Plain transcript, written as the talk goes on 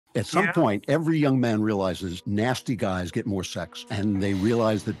At some point, every young man realizes nasty guys get more sex, and they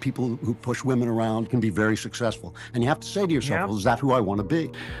realize that people who push women around can be very successful. And you have to say to yourself, well, is that who I want to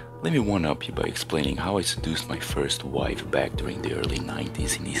be? Let me one-up you by explaining how I seduced my first wife back during the early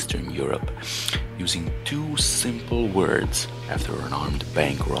 90s in Eastern Europe, using two simple words after an armed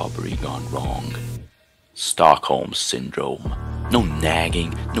bank robbery gone wrong. Stockholm Syndrome. No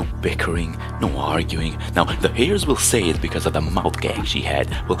nagging, no bickering, no arguing. Now, the haters will say it's because of the mouth gag she had.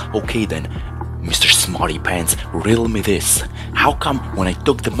 Well, okay then, Mr. Smarty Pants, riddle me this. How come when I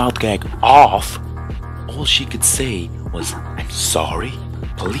took the mouth gag off, all she could say was, "I'm sorry,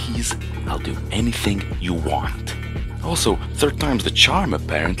 please, I'll do anything you want." Also, third time's the charm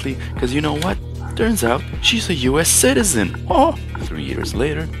apparently, because you know what? Turns out she's a US citizen. Oh, 3 years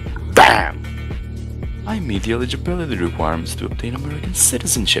later, BAM! I meet the eligibility requirements to obtain American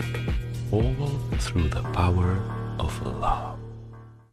citizenship. All through the power of love.